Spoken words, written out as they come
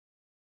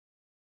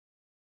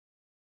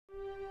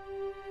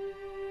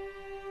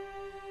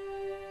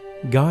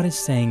God is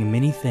saying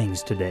many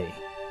things today,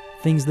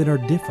 things that are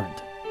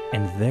different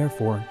and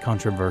therefore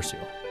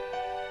controversial.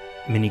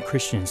 Many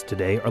Christians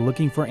today are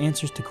looking for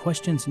answers to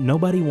questions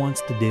nobody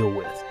wants to deal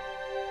with.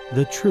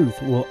 The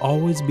truth will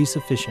always be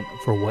sufficient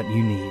for what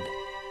you need.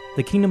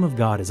 The kingdom of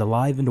God is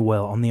alive and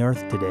well on the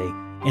earth today,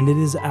 and it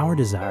is our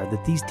desire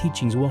that these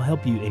teachings will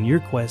help you in your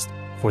quest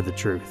for the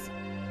truth.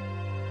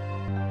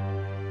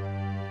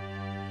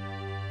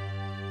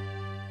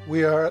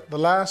 We are at the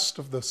last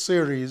of the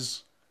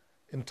series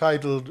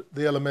entitled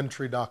The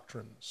Elementary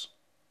Doctrines.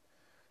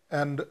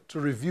 And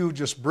to review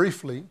just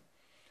briefly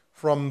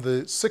from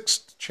the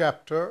 6th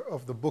chapter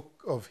of the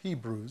book of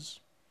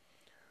Hebrews,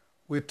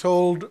 we're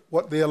told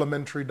what the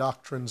elementary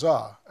doctrines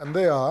are. And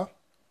they are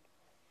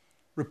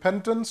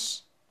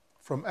repentance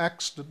from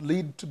acts that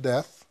lead to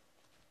death,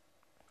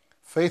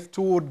 faith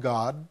toward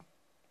God,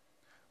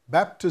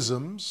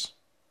 baptisms,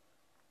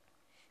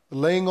 the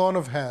laying on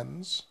of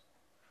hands,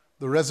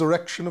 the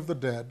resurrection of the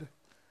dead,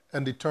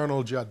 and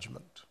eternal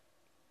judgment.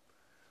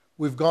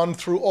 We've gone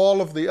through all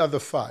of the other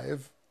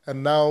 5,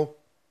 and now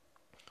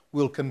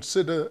we'll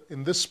consider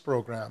in this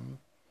program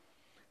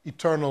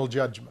eternal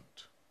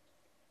judgment.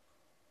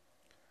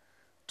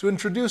 To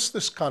introduce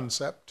this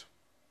concept,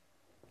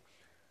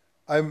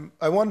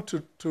 I want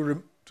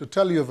to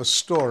tell you of a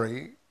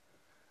story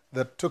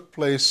that took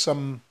place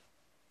some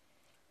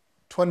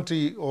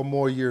 20 or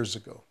more years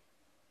ago.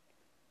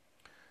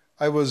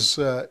 I was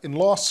in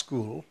law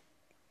school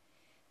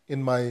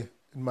in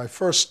my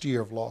first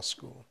year of law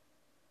school.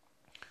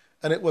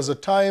 And it was a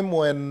time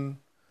when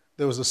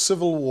there was a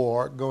civil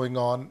war going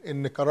on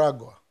in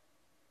Nicaragua.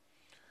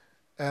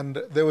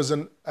 And there was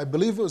I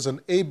believe it was an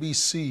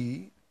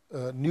ABC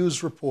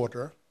news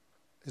reporter.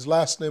 His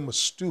last name was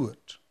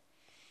Stewart.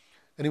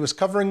 And he was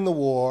covering the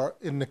war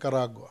in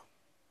Nicaragua.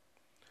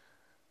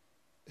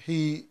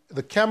 The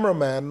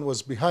cameraman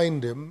was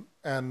behind him,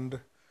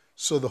 and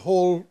so the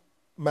whole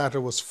matter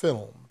was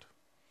filmed.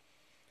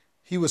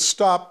 He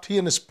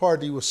and his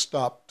party was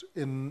stopped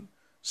in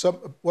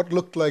what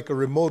looked like a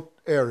remote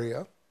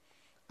area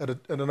at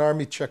an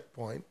army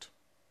checkpoint.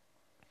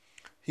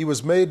 He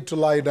was made to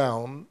lie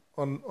down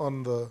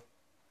on the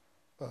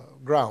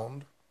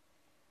ground,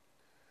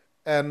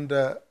 and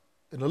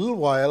in a little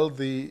while,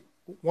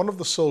 one of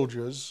the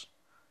soldiers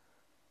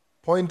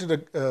pointed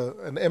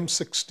an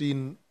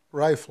M16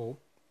 rifle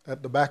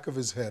at the back of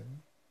his head,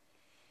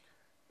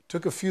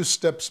 took a few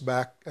steps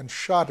back, and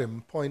shot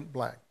him point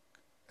blank,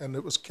 and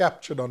it was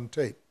captured on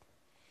tape.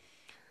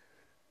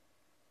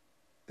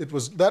 It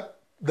was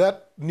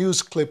that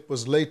news clip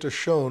was later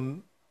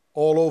shown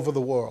all over the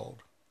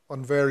world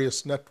on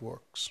various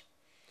networks,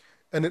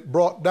 and it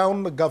brought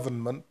down the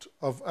government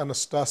of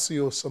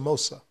Anastasio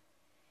Somoza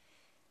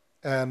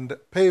and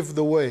paved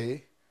the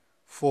way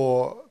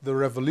for the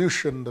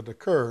revolution that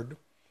occurred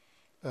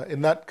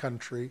in that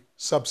country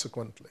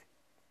subsequently,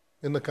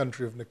 in the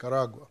country of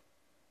Nicaragua.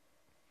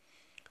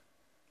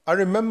 I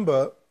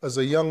remember as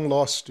a young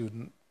law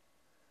student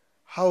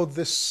how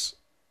this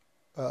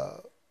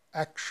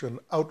action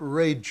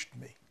outraged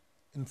me,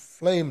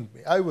 inflamed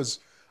me. I was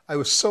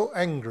so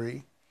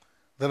angry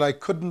that I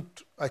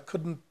couldn't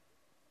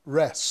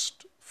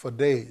rest for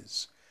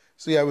days.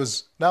 See, I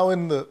was now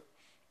in the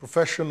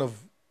profession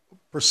of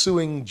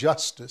pursuing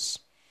justice,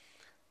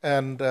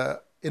 and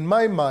in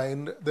my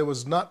mind, there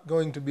was not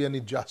going to be any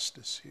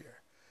justice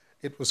here.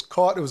 It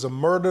was a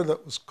murder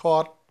that was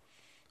caught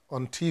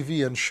on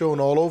TV and shown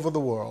all over the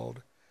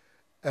world,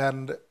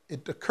 and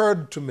it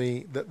occurred to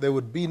me that there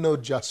would be no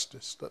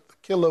justice, that the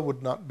killer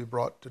would not be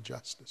brought to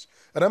justice.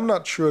 And I'm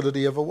not sure that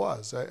he ever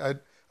was.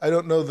 I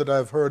don't know that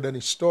I've heard any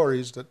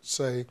stories that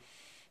say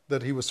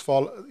that he was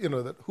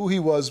that who he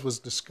was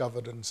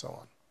discovered and so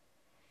on.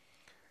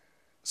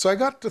 So I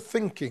got to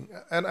thinking,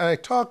 and I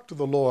talked to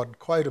the Lord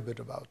quite a bit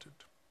about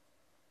it.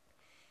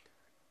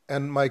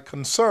 And my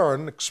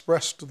concern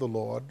expressed to the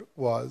Lord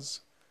was,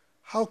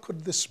 how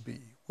could this be?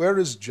 Where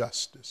is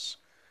justice?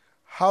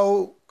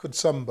 How could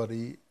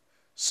somebody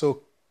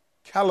so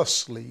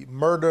callously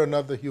murder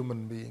another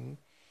human being?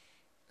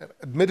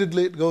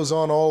 Admittedly, it goes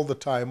on all the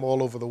time,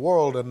 all over the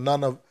world, and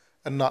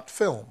not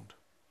filmed.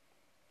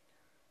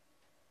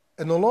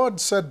 And the Lord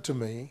said to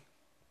me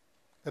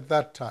at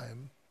that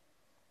time,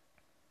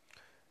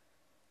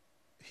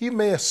 he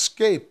may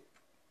escape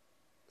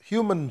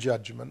human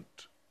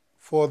judgment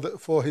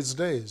for his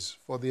days,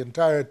 for the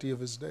entirety of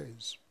his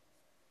days,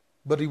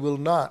 but he will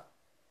not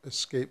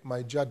escape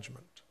my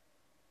judgment.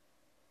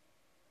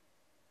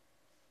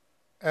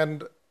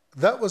 And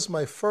that was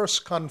my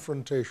first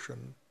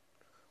confrontation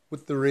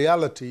with the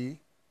reality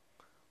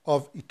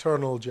of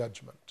eternal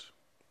judgment.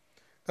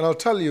 And I'll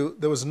tell you,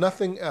 there was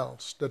nothing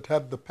else that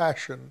had the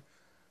passion,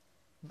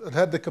 that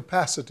had the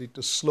capacity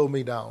to slow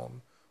me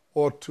down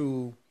or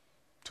to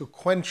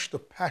quench the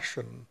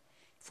passion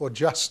for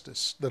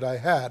justice that I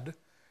had.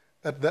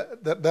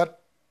 That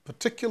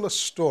particular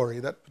story,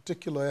 that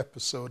particular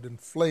episode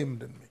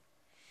inflamed in me.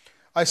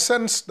 I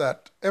sensed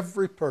that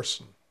every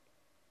person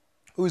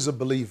who is a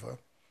believer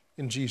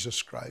in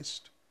Jesus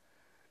Christ,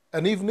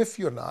 and even if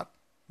you're not,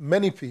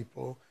 many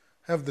people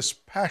have this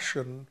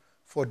passion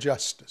for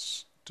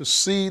justice, to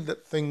see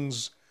that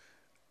things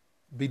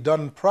be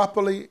done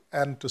properly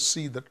and to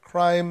see that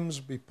crimes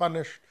be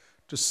punished,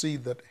 to see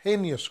that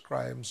heinous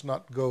crimes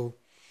not go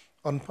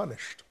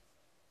unpunished.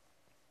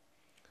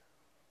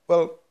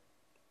 Well,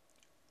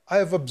 I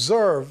have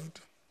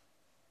observed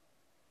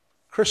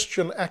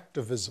Christian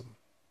activism,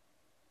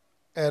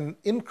 and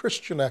in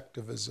Christian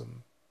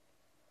activism,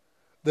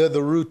 they're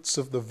the roots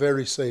of the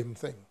very same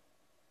thing.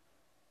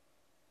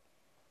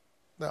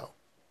 Now,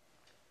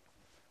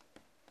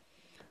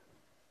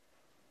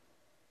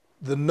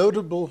 the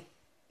notable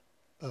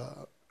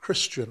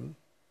Christian,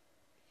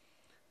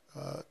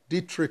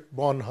 Dietrich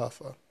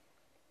Bonhoeffer,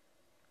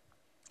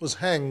 was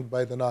hanged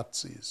by the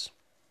Nazis.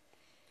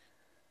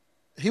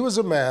 He was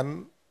a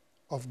man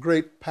of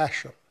great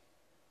passion,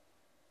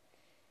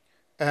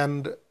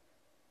 and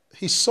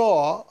he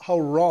saw how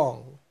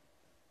wrong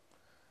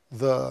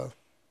the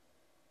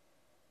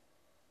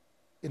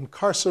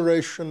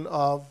incarceration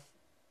of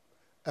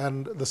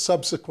and the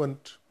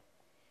subsequent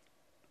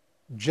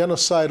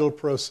genocidal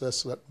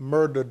process that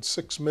murdered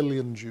 6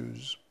 million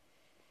Jews.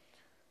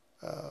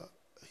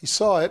 He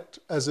saw it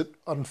as it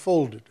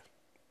unfolded.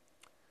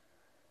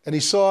 And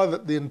he saw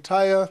that the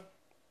entire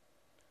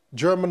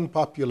German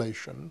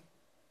population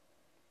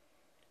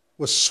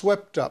was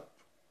swept up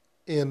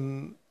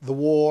in the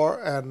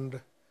war,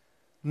 and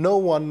no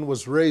one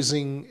was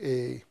raising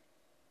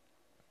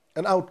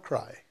an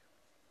outcry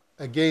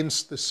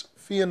against this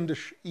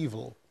fiendish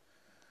evil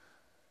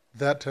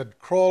that had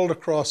crawled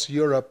across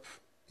Europe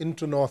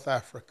into North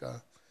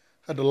Africa,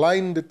 had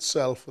aligned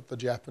itself with the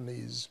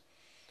Japanese,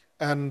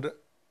 and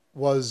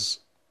was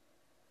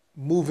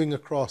moving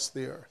across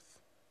the earth.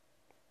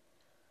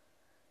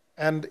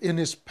 And in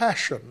his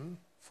passion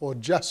for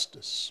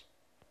justice,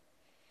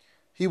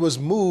 he was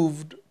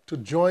moved to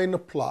join a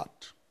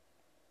plot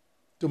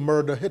to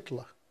murder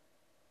Hitler.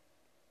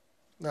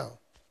 Now,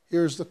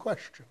 here's the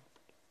question.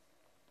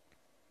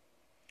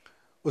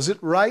 Was it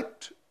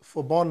right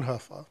for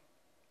Bonhoeffer,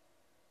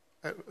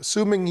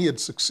 assuming he had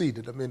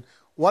succeeded? I mean,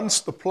 once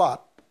the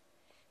plot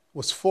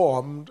was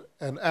formed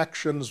and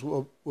actions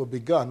were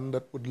begun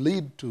that would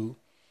lead to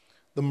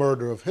the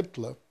murder of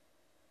Hitler,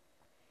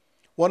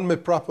 one may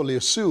properly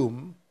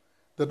assume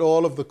that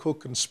all of the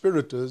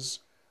co-conspirators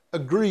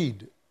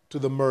agreed to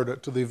the murder,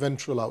 to the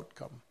eventual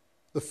outcome.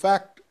 The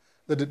fact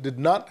that it did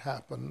not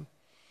happen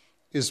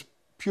is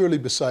purely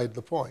beside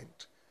the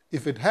point.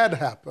 If it had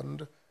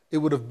happened, it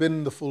would have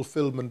been the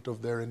fulfillment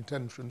of their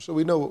intention. So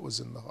we know what was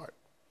in the heart.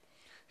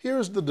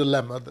 Here's the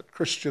dilemma that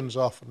Christians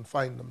often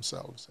find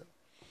themselves in.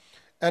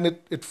 And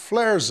it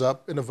flares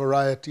up in a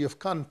variety of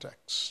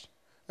contexts.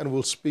 And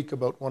we'll speak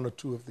about one or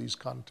two of these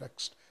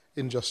contexts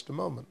in just a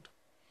moment.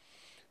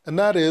 And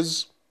that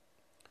is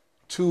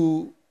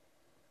to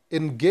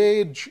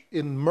engage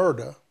in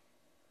murder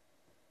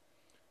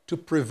to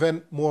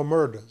prevent more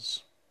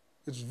murders.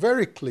 It's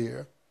very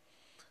clear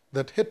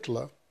that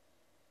Hitler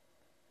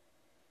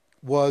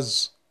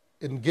was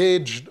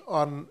engaged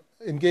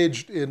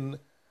in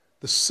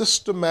the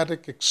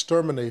systematic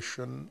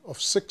extermination of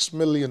 6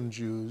 million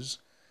Jews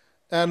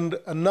and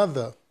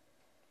another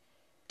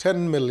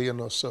 10 million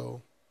or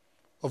so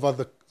of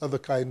other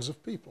kinds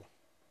of people,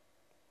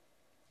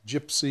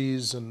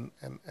 gypsies and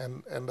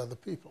other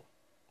people.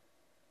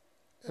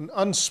 An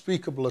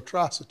unspeakable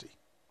atrocity.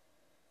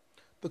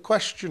 The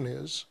question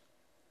is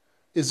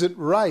it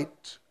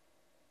right?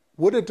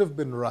 Would it have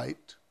been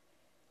right,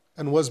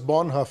 and was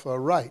Bonhoeffer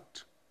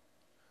right,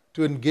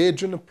 to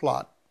engage in a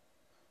plot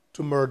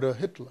to murder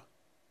Hitler?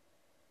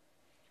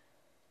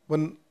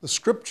 When the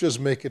scriptures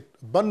make it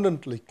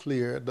abundantly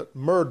clear that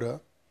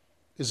murder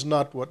is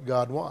not what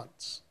God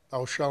wants.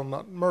 Thou shalt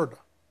not murder.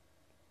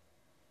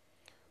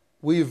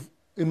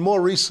 In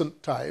more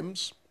recent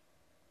times,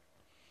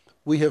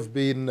 we have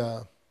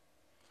been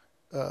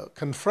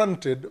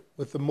confronted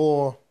with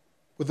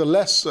a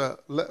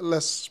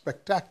less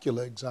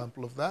spectacular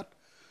example of that,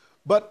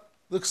 but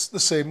it's the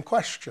same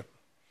question.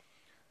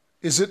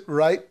 Is it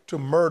right to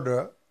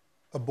murder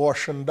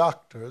abortion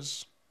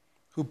doctors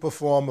who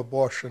perform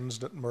abortions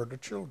that murder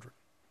children?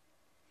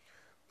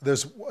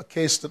 There's a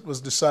case that was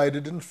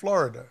decided in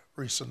Florida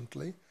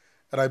recently,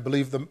 and I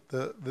believe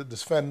the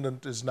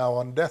defendant is now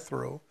on death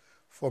row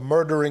for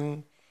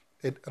murdering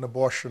an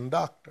abortion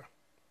doctor.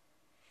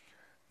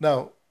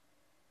 Now,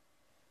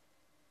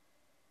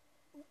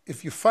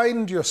 if you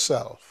find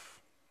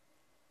yourself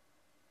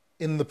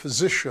in the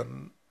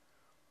position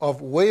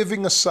of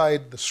waving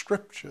aside the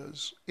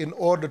scriptures in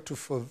order to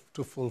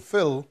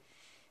fulfill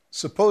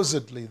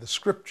supposedly the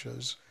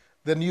scriptures,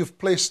 then you've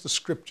placed the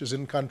scriptures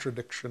in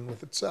contradiction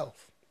with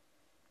itself.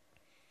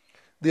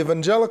 The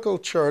evangelical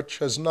church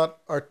has not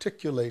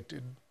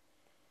articulated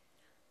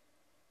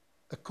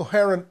a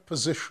coherent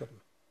position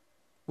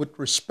with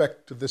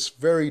respect to this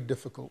very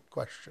difficult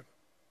question.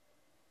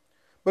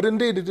 But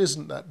indeed, it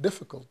isn't that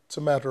difficult. It's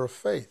a matter of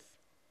faith.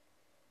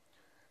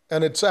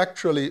 And it's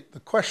actually the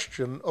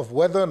question of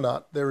whether or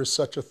not there is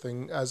such a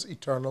thing as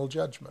eternal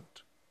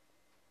judgment.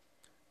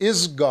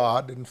 Is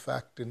God, in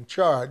fact, in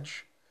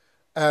charge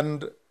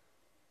and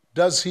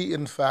Does he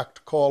in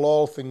fact call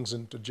all things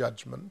into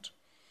judgment?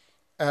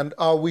 And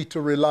are we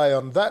to rely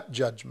on that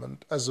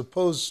judgment as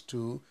opposed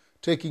to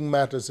taking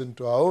matters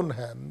into our own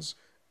hands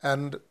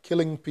and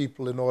killing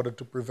people in order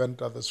to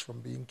prevent others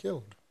from being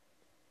killed?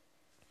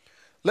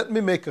 Let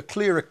me make a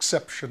clear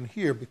exception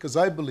here, because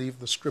I believe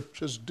the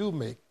scriptures do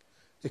make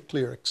a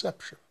clear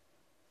exception.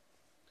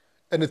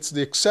 And it's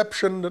the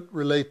exception that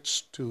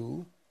relates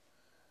to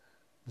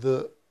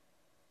the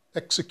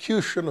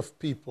execution of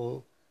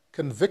people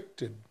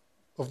convicted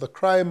of the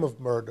crime of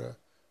murder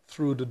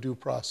through the due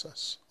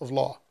process of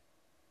law.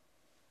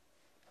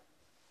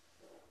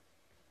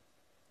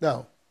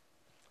 Now,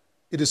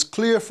 it is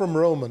clear from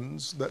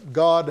Romans that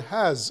God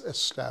has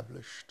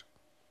established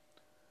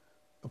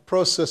a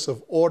process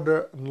of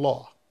order and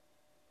law.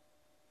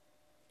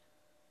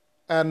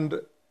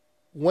 And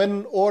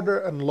when order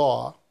and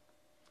law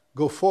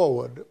go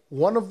forward,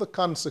 one of the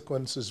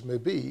consequences may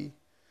be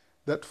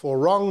that for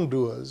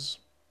wrongdoers,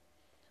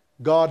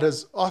 God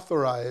has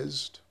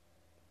authorized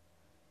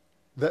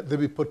that they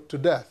be put to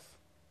death.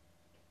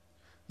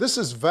 This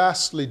is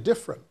vastly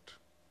different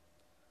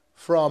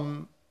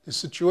from a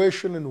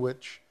situation in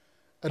which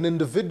an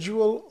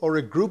individual or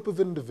a group of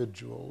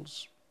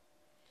individuals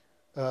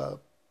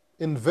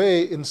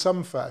inveigh in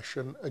some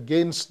fashion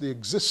against the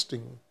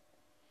existing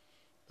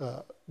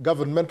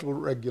governmental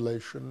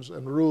regulations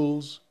and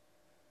rules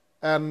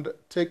and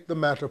take the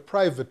matter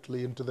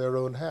privately into their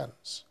own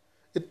hands.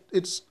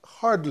 It's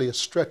hardly a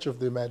stretch of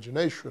the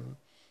imagination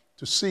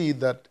to see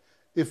that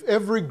if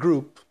every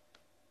group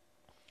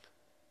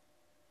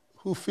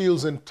who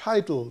feels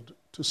entitled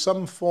to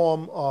some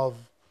form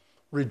of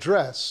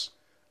redress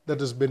that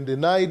has been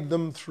denied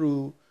them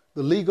through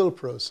the legal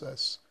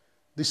process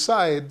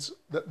decides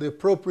that the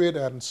appropriate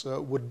answer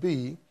would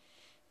be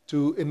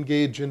to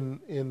engage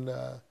in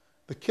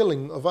the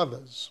killing of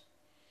others,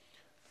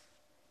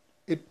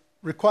 it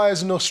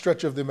requires no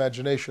stretch of the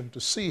imagination to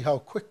see how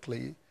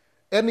quickly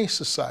any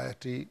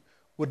society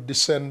would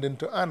descend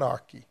into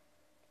anarchy.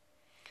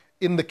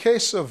 In the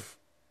case of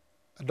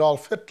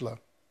Adolf Hitler,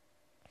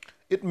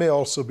 it may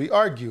also be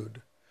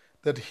argued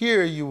that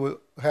here you were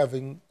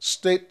having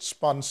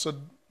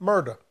state-sponsored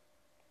murder.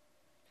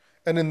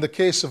 And in the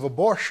case of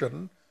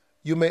abortion,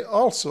 you may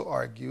also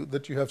argue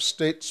that you have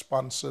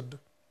state-sponsored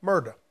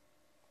murder.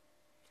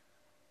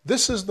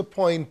 This is the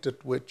point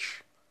at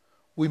which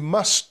we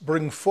must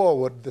bring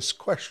forward this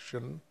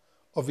question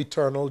of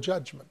eternal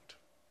judgment.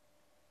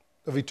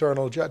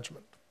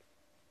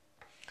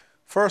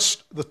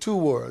 First, the two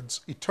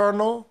words,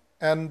 eternal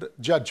and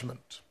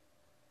judgment.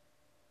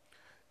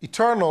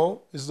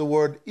 Eternal is the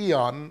word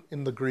eon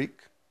in the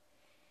Greek,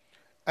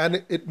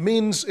 and it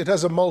means, it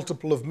has a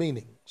multiple of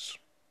meanings.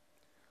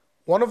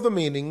 One of the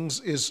meanings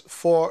is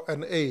for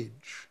an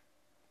age.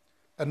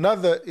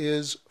 Another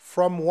is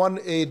from one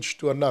age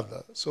to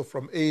another, so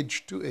from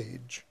age to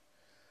age.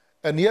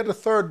 And yet a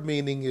third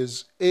meaning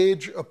is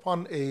age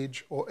upon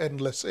age or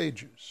endless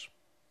ages.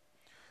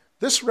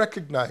 This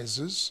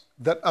recognizes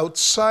that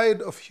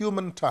outside of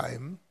human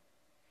time,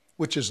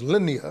 which is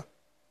linear,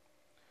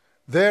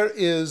 there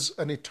is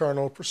an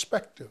eternal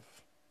perspective.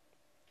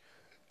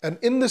 And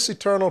in this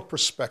eternal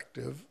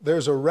perspective,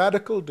 there's a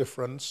radical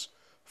difference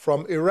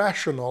from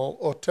irrational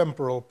or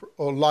temporal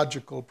or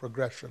logical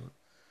progression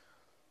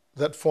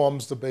that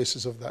forms the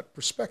basis of that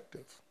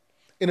perspective.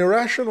 In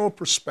irrational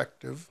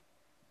perspective,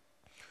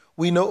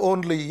 we know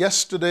only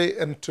yesterday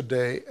and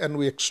today, and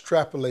we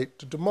extrapolate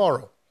to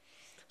tomorrow.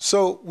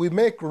 So we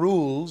make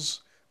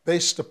rules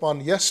based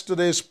upon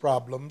yesterday's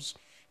problems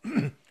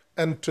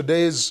and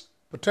today's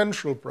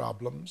potential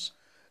problems,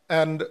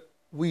 and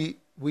we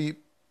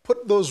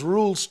put those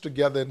rules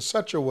together in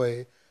such a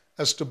way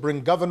as to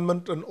bring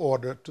government and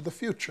order to the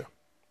future.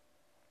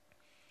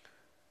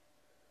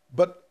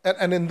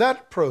 And in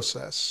that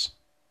process,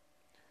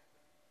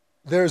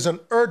 there's an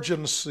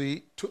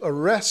urgency to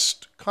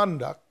arrest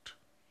conduct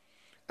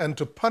and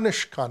to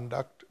punish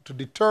conduct, to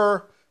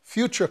deter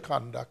future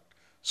conduct,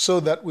 so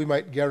that we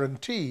might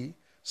guarantee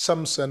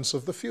some sense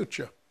of the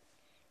future,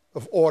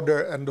 of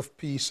order and of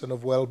peace and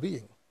of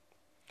well-being.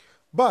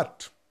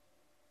 But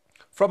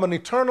from an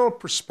eternal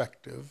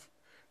perspective,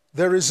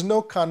 there is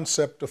no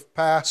concept of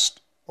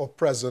past or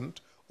present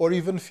or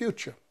even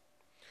future,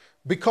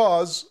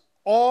 because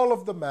all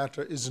of the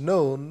matter is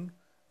known,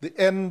 the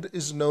end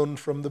is known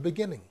from the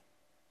beginning.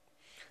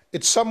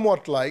 It's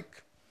somewhat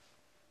like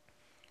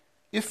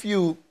if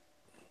you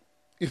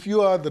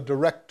are the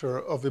director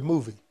of a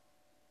movie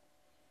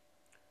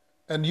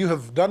and you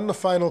have done the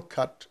final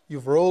cut,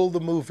 you've rolled the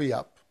movie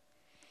up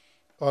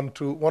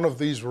onto one of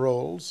these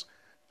rolls,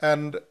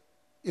 and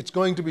it's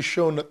going to be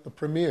shown at the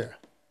premiere.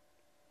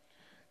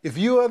 If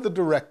you are the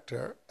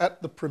director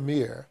at the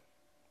premiere,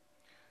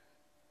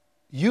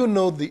 you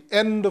know the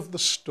end of the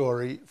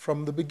story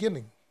from the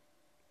beginning.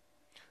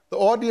 The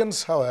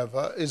audience,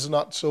 however, is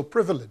not so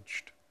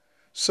privileged.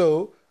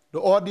 So the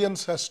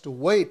audience has to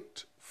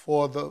wait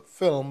for the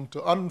film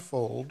to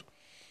unfold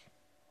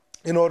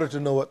in order to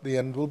know what the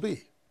end will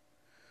be.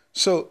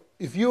 So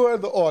if you are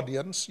the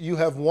audience, you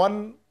have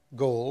one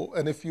goal,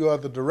 and if you are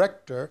the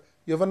director,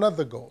 you have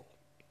another goal.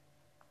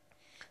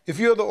 If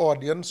you're the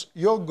audience,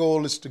 your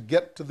goal is to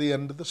get to the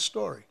end of the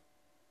story.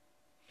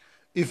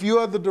 If you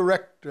are the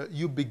director,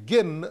 you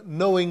begin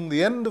knowing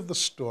the end of the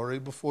story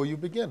before you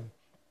begin.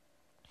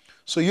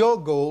 So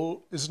your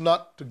goal is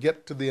not to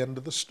get to the end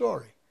of the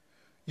story.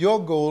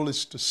 Your goal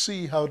is to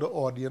see how the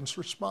audience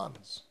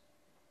responds.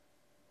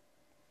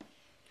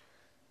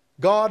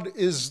 God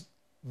is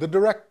the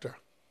director,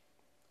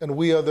 and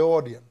we are the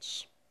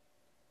audience.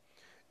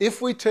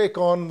 If we take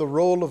on the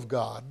role of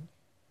God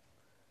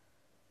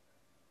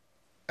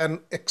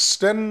and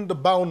extend the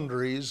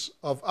boundaries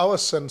of our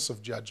sense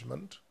of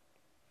judgment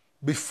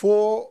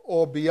before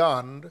or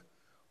beyond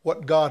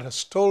what God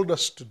has told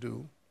us to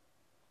do,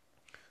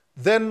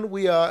 then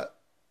we are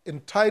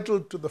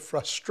entitled to the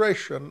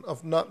frustration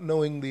of not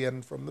knowing the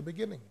end from the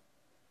beginning.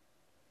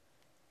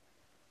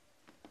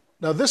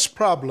 Now, this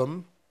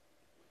problem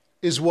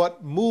is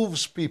what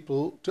moves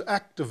people to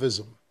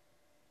activism,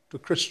 to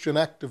Christian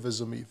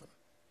activism even,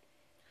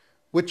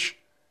 which,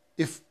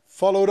 if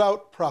followed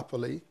out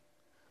properly,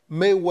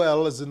 may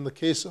well, as in the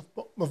case of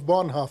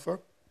Bonhoeffer,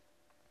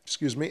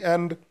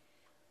 and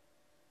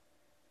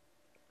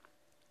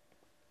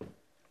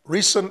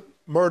recent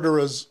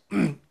murderers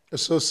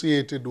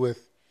associated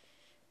with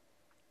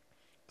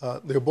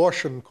the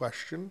abortion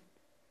question,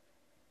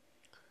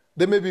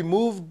 they may be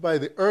moved by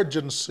the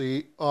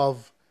urgency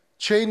of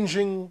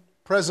changing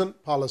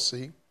present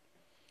policy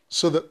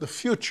so that the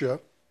future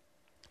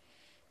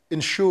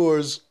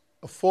ensures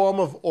a form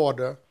of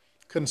order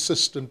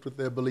consistent with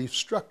their belief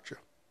structure.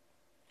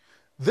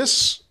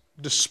 This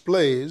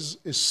displays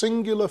a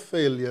singular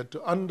failure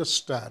to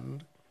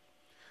understand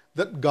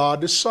that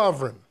God is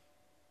sovereign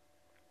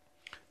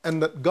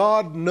and that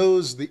God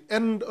knows the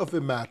end of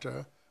a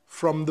matter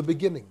from the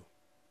beginning.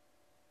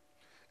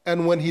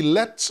 And when he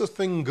lets a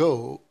thing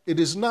go, it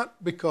is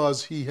not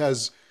because he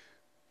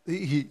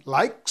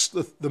likes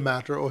the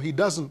matter or he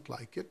doesn't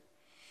like it.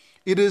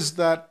 It is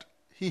that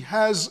he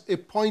has a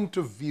point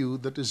of view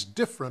that is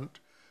different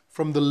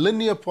from the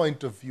linear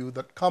point of view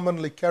that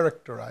commonly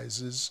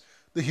characterizes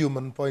the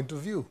human point of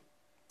view,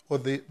 or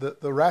the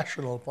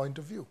rational point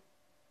of view.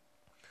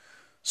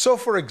 So,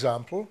 for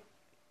example,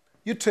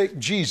 you take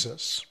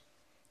Jesus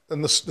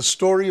and the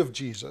story of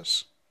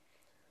Jesus,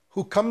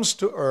 who comes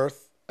to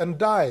earth and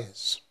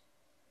dies.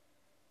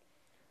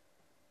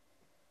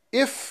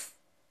 If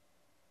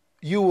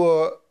you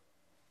were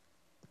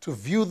to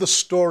view the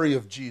story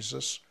of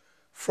Jesus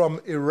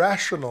from a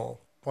rational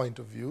point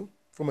of view,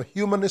 from a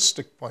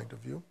humanistic point of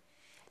view,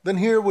 then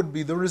here would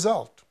be the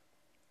result.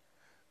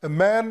 A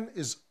man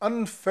is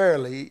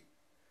unfairly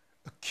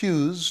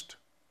accused,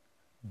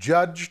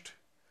 judged,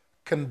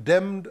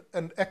 condemned,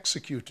 and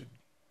executed.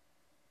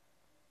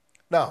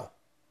 Now,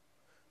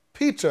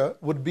 Peter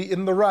would be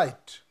in the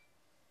right,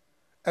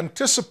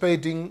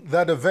 anticipating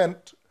that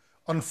event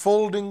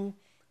unfolding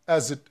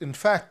as it in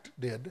fact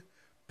did.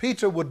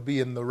 Peter would be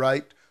in the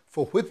right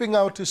for whipping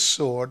out his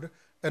sword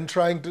and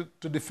trying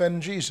to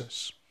defend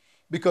Jesus,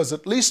 because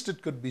at least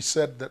it could be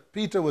said that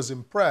Peter was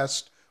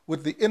impressed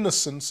with the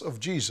innocence of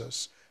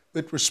Jesus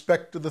with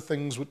respect to the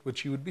things with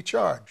which he would be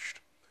charged.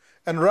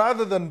 And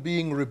rather than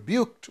being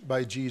rebuked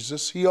by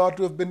Jesus, he ought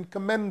to have been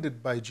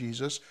commended by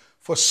Jesus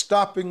for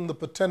stopping the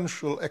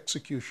potential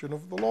execution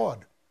of the Lord.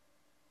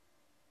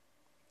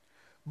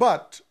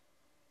 But,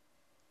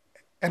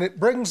 and it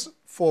brings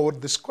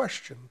forward this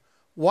question,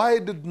 why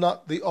did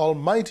not the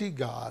Almighty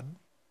God,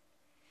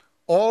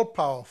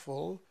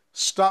 all-powerful,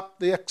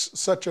 stop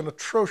such an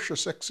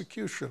atrocious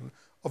execution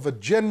of a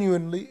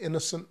genuinely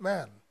innocent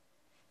man?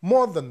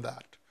 More than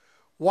that,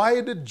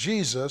 why did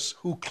Jesus,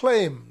 who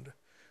claimed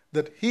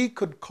that he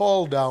could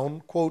call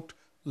down, quote,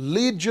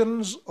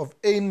 legions of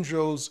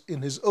angels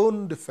in his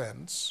own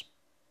defense,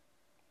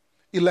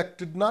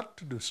 elected not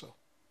to do so,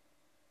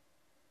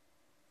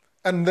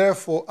 and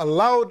therefore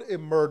allowed a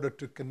murder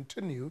to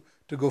continue,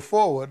 to go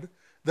forward,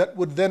 that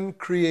would then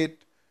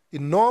create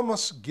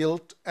enormous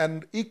guilt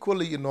and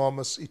equally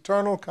enormous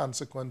eternal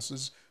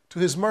consequences to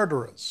his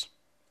murderers?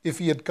 If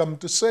he had come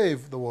to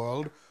save the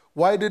world,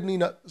 why did he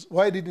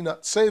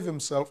not save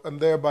himself and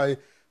thereby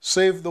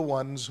save the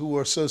ones who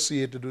were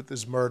associated with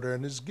his murder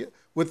and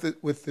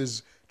with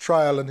his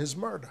trial and his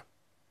murder?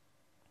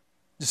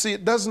 You see,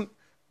 it doesn't,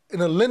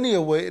 in a linear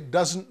way, it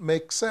doesn't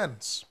make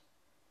sense.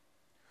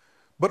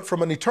 But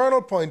from an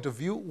eternal point of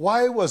view,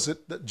 why was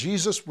it that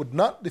Jesus would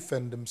not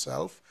defend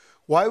himself?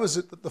 Why was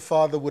it that the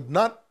Father would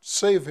not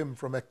save him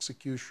from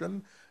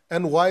execution?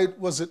 And why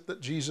was it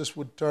that Jesus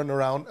would turn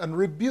around and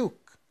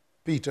rebuke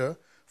Peter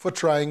for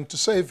trying to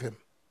save him?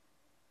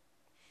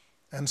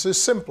 The answer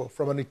is simple.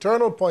 From an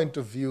eternal point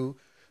of view,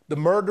 the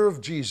murder of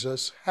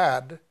Jesus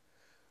had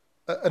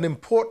an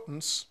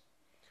importance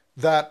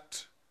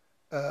that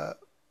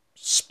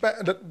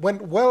that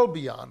went well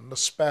beyond the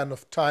span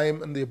of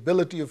time and the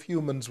ability of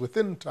humans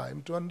within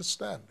time to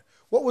understand.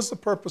 What was the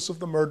purpose of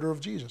the murder of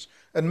Jesus?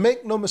 And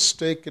make no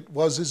mistake, it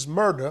was his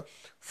murder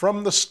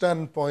from the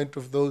standpoint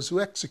of those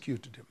who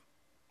executed him.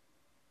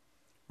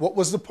 What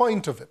was the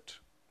point of it?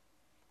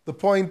 The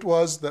point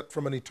was that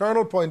from an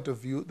eternal point of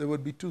view, there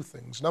would be two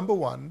things. Number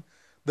one,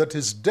 that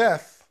his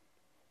death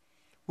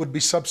would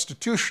be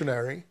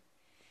substitutionary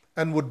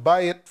and would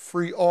by it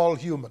free all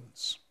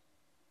humans.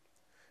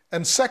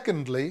 And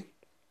secondly,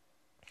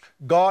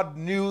 God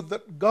knew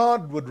that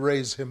God would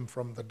raise him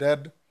from the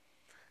dead,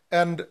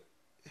 and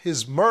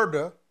his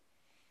murder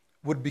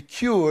would be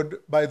cured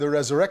by the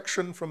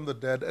resurrection from the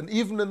dead, and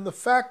even in the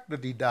fact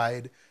that he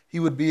died, he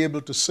would be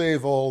able to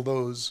save all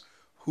those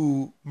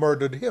who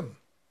murdered him.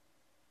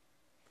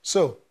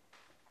 So,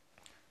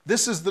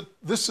 this is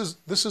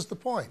the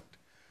point,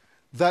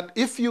 that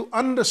if you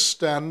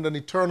understand an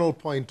eternal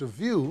point of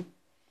view,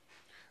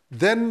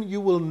 then you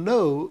will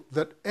know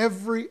that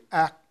every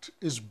act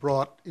is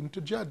brought into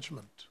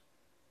judgment.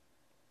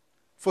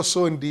 For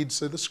so indeed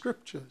say the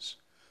Scriptures,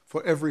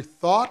 for every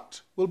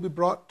thought will be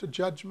brought to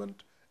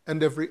judgment,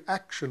 and every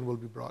action will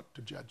be brought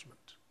to judgment.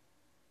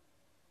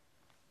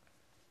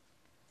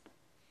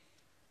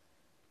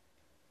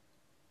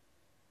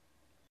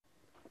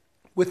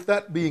 With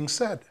that being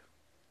said,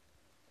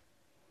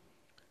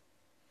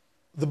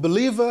 the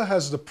believer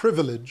has the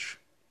privilege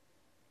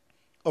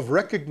of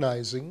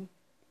recognizing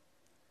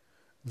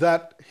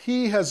that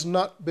he has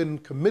not been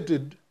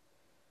committed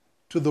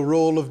to the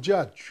role of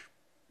judge.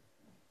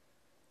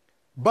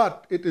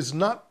 But it is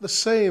not the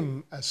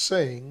same as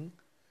saying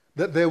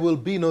that there will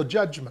be no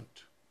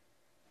judgment.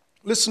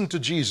 Listen to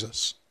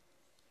Jesus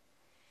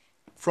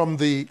from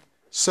the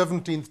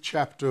 17th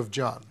chapter of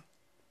John.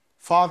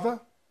 Father,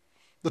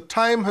 the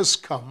time has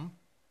come.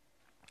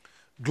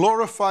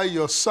 Glorify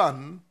your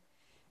Son,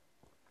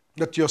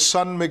 that your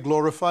Son may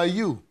glorify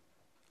you.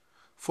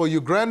 For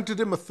you granted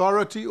him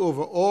authority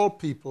over all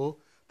people,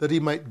 that he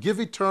might give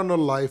eternal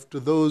life to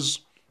those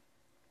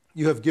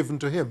you have given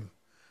to him.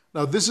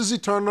 Now this is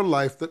eternal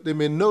life, that they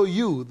may know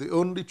you, the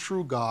only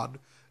true God,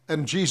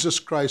 and Jesus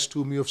Christ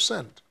whom you have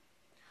sent.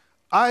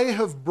 I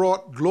have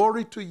brought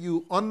glory to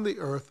you on the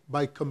earth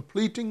by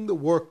completing the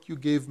work you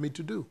gave me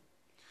to do.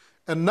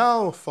 And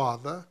now,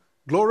 Father,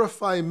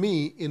 glorify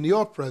me in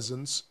your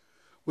presence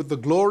with the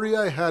glory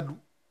I had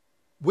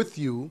with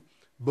you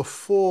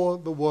before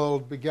the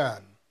world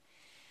began.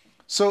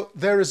 So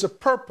there is a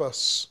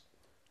purpose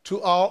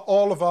to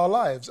all of our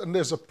lives, and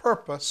there's a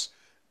purpose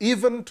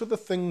even to the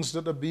things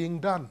that are being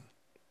done.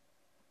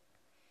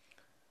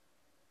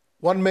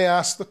 One may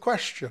ask the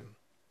question,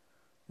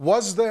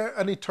 was there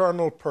an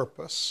eternal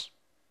purpose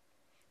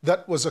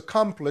that was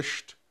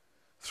accomplished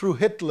through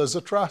Hitler's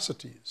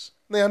atrocities?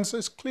 The answer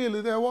is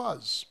clearly there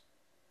was.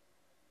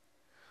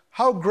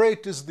 How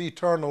great is the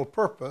eternal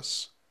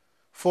purpose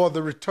for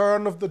the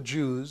return of the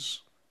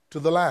Jews to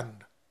the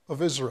land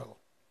of Israel?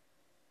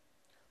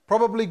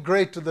 Probably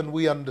greater than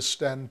we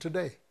understand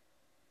today.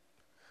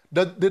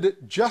 Did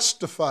it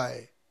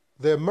justify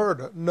their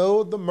murder?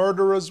 No, the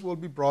murderers will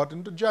be brought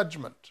into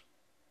judgment.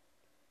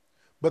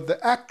 But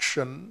the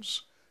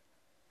actions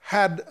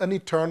had an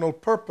eternal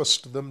purpose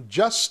to them,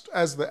 just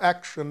as the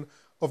action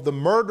of the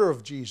murder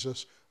of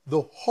Jesus,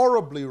 though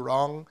horribly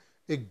wrong,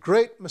 a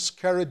great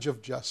miscarriage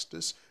of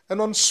justice, an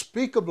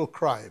unspeakable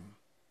crime,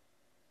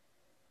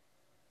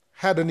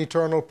 had an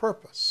eternal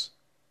purpose.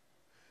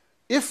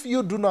 If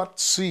you do not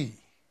see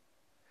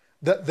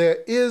that there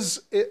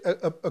is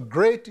a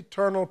great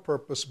eternal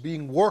purpose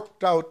being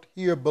worked out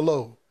here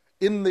below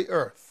in the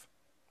earth,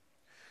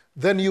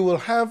 then you will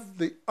have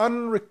the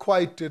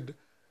unrequited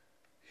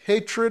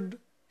hatred,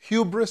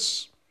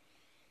 hubris,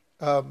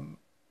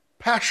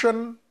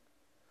 passion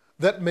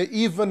that may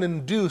even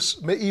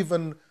induce, may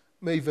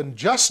even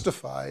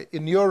justify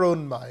in your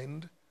own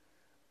mind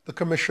the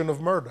commission of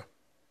murder.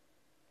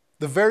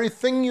 The very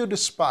thing you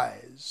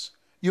despise,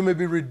 you may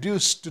be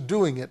reduced to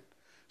doing it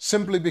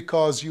simply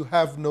because you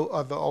have no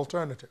other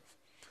alternative.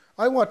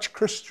 I watch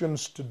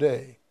Christians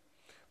today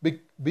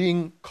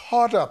being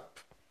caught up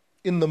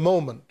in the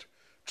moment,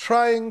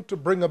 trying to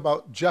bring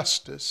about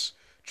justice,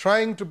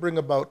 trying to bring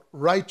about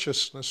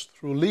righteousness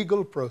through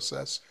legal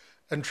process,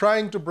 and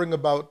trying to bring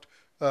about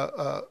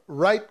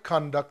right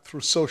conduct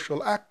through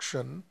social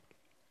action,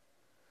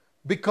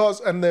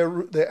 and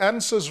their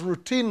answers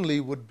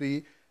routinely would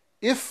be,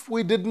 if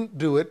we didn't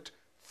do it,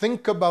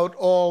 think about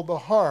all the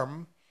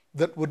harm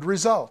that would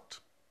result.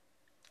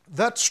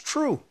 That's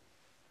true.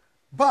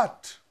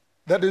 But,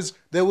 that is,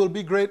 there will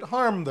be great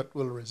harm that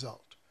will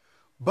result.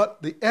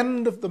 But the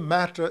end of the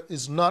matter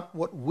is not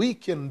what we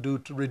can do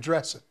to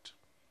redress it.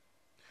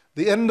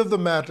 The end of the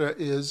matter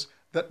is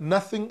that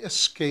nothing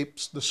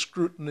escapes the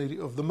scrutiny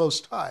of the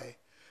Most High.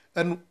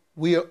 And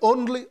we are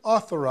only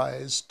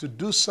authorized to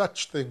do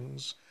such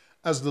things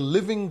as the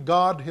living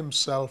God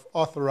himself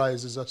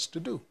authorizes us to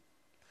do.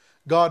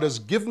 God has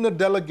given a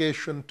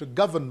delegation to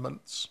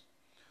governments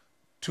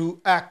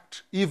to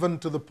act even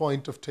to the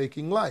point of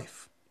taking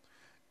life.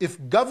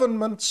 If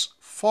governments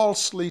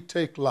falsely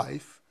take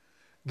life,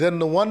 then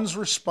the ones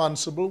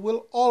responsible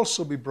will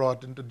also be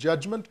brought into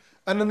judgment,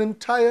 and an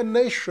entire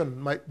nation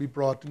might be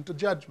brought into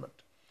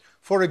judgment.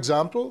 For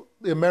example,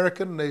 the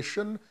American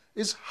nation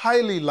is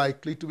highly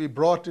likely to be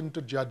brought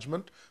into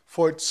judgment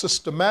for its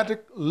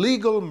systematic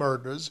legal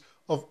murders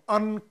of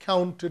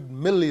uncounted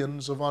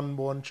millions of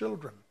unborn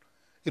children.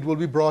 It will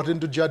be brought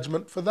into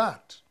judgment for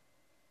that.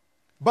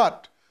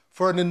 But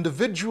for an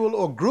individual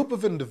or group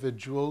of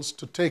individuals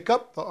to take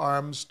up the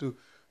arms to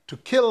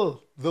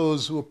kill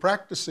those who are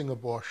practicing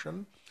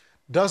abortion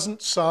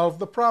doesn't solve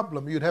the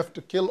problem. You'd have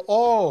to kill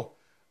all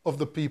of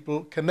the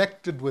people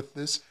connected with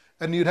this,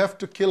 and you'd have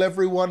to kill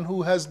everyone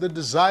who has the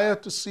desire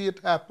to see it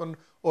happen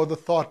or the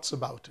thoughts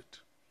about it.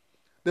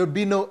 There would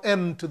be no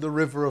end to the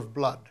river of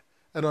blood.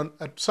 And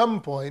at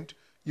some point,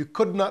 you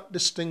could not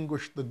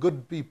distinguish the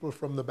good people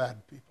from the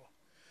bad people.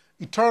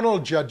 Eternal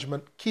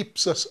judgment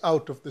keeps us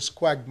out of this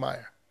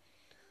quagmire.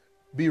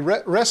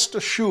 Rest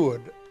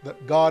assured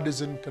that God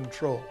is in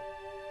control.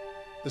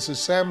 This is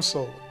Sam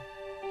Soleyn.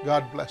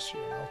 God bless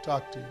you, and I'll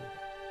talk to you again.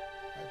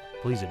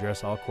 Bye-bye. Please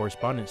address all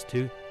correspondence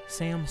to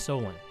Sam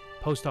Soleyn,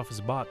 Post Office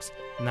Box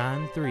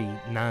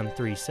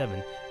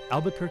 93937,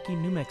 Albuquerque,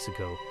 New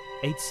Mexico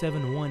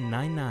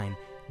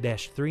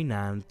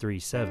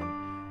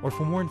 87199-3937. Or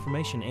for more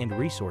information and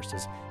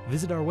resources,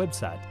 visit our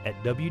website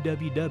at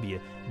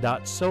www.soleyn.org.